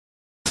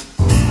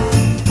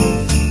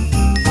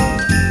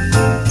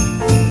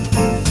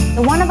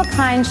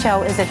Kind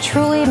Show is a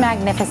truly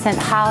magnificent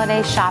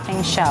holiday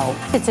shopping show.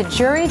 It's a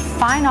juried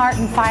fine art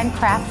and fine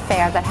craft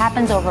fair that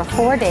happens over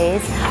 4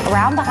 days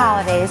around the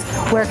holidays,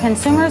 where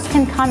consumers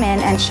can come in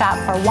and shop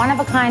for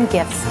one-of-a-kind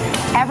gifts.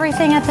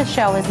 Everything at the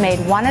show is made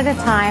one at a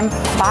time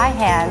by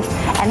hand,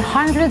 and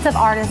hundreds of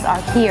artists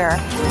are here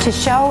to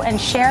show and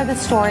share the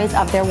stories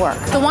of their work.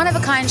 The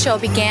One-of-a-Kind Show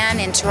began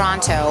in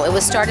Toronto. It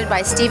was started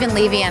by Stephen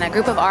Levy and a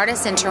group of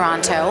artists in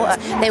Toronto.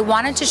 They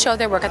wanted to show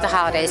their work at the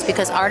holidays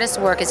because artists'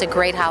 work is a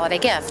great holiday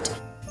gift.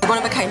 The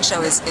One-of-a-Kind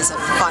Show is a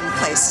fun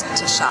place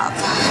to shop.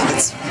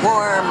 It's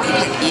warm, you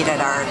can eat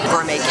at our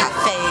gourmet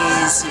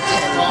cafes, you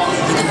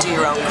can do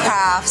your own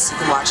crafts, you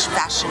can watch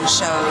fashion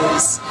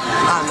shows.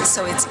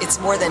 So it's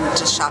more than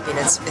just shopping,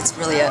 it's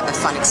really a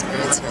fun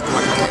experience here at the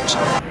One-of-a-Kind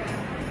Show.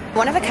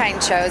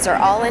 One-of-a-Kind shows are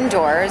all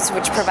indoors,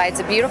 which provides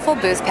a beautiful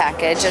booth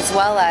package as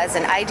well as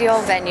an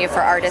ideal venue for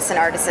artists and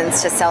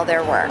artisans to sell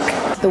their work.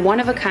 The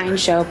One-of-a-Kind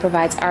Show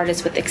provides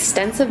artists with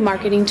extensive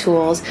marketing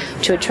tools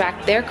to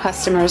attract their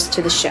customers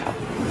to the show.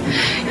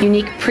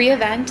 Unique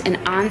pre-event and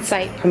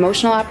on-site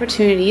promotional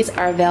opportunities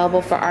are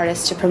available for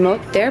artists to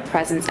promote their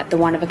presence at the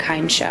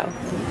One-of-a-Kind Show.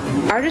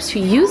 Artists who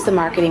use the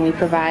marketing we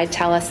provide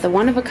tell us the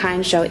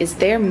One-of-a-Kind Show is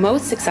their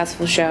most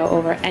successful show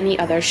over any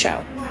other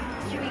show.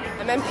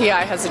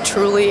 MMPI has a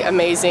truly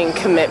amazing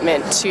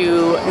commitment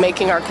to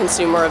making our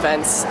consumer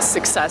events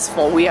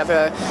successful. We have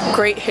a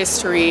great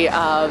history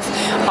of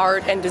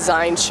art and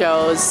design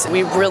shows.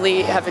 We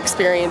really have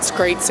experienced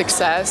great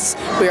success.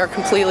 We are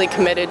completely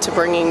committed to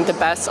bringing the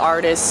best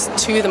artists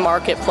to the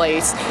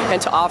marketplace and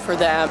to offer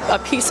them a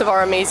piece of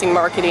our amazing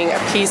marketing,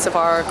 a piece of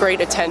our great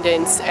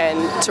attendance,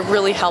 and to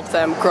really help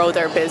them grow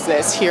their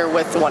business here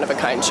with the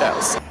One-of-a-Kind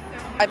shows.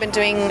 I've been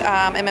doing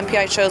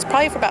MMPI shows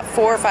probably for about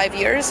 4 or 5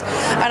 years,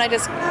 and I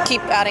just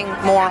keep adding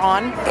more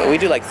on. We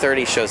do like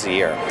 30 shows a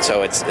year,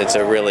 so it's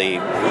a really,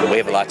 we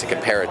have a lot to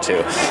compare it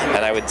to.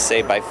 And I would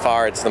say by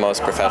far it's the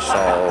most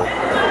professional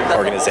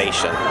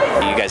organization.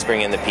 You guys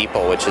bring in the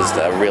people, which is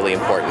a really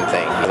important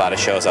thing. A lot of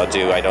shows I'll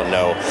do, I don't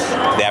know,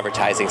 the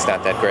advertising's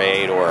not that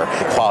great, or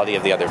the quality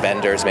of the other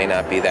vendors may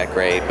not be that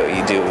great, but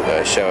you do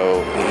a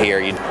show here,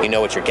 you know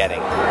what you're getting.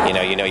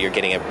 You know you're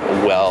getting a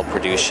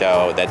well-produced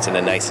show that's in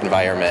a nice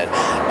environment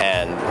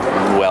and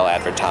well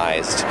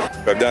advertised.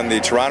 I've done the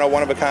Toronto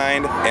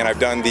One-of-a-Kind and I've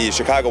done the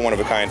Chicago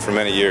One-of-a-Kind for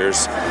many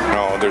years. You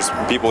know, there's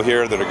people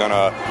here that are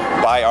gonna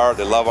buy art,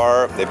 they love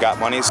art, they've got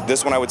money.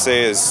 This one I would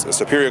say is a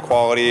superior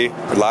quality,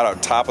 a lot of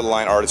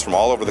top-of-the-line artists from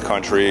all over the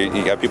country.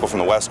 You got people from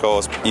the West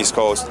Coast, East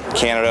Coast,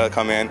 Canada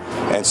come in,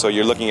 and so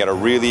you're looking at a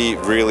really,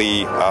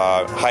 really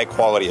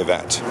high-quality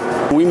event.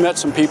 We met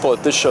some people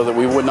at this show that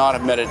we would not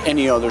have met at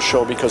any other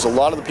show, because a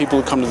lot of the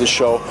people who come to this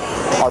show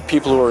are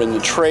people who are in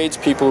the trades,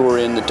 people who are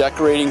in the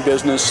decorating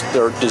business,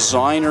 they're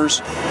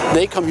designers.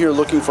 They come here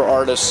looking for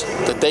artists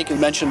that they can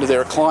mention to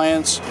their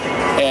clients,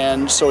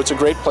 and so it's a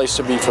great place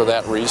to be for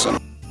that reason.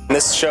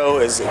 This show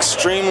is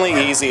extremely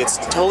easy. It's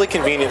totally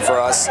convenient for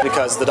us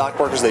because the dock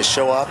workers, they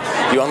show up,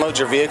 you unload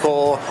your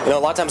vehicle, a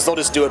lot of times they'll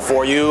just do it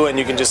for you and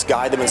you can just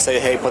guide them and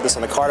say, hey, put this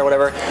on the cart or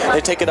whatever. They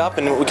take it up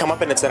and we come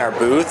up and it's in our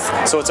booth,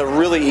 so it's a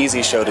really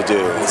easy show to do.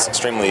 It's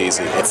extremely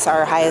easy. It's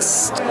our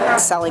highest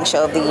selling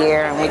show of the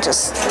year, and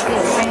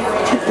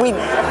we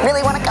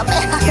really want to come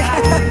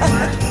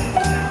back.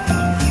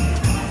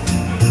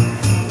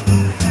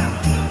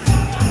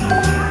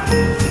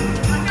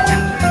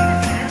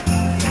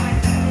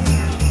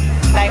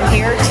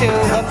 Here to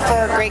look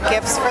for great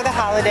gifts for the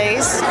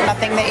holidays.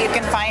 Nothing that you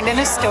can find in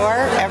a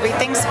store.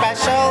 Everything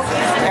special,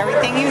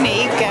 everything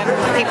unique, and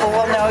people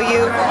will know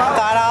you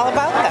thought all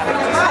about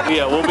them.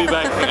 Yeah, we'll be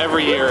back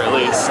every year at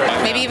least.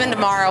 Maybe even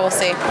tomorrow, we'll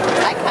see.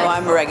 Well,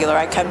 I'm a regular.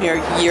 I come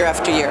here year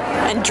after year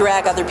and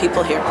drag other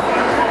people here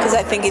because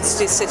I think it's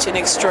just such an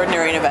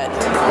extraordinary event.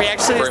 We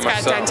actually just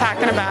got done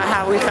talking about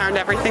how we found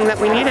everything that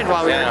we needed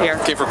while we were here.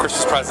 Came for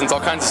Christmas presents,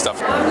 all kinds of stuff.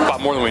 Bought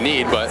more than we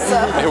need, but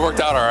it worked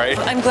out all right.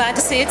 I'm glad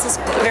to see it's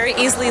very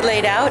easily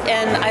laid out,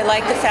 and I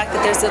like the fact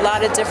that there's a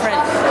lot of different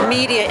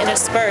media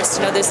interspersed.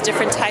 There's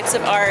different types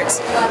of art,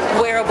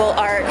 wearable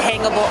art,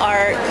 hangable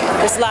art.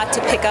 There's a lot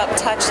to pick up,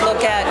 touch,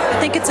 look at. I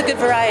think it's a good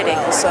variety.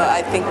 So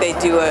I think they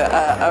do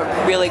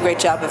a really great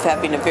job of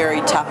having a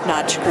very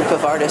top-notch group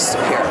of artists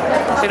here.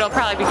 It'll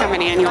probably become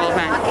an annual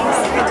event.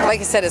 Like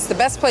I said, it's the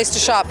best place to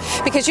shop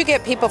because you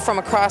get people from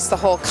across the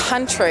whole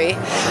country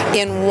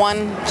in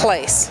one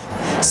place.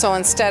 So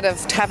instead of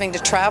having to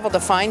travel to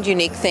find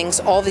unique things,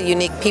 all the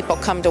unique people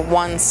come to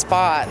one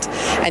spot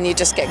and you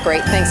just get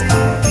great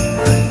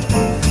things.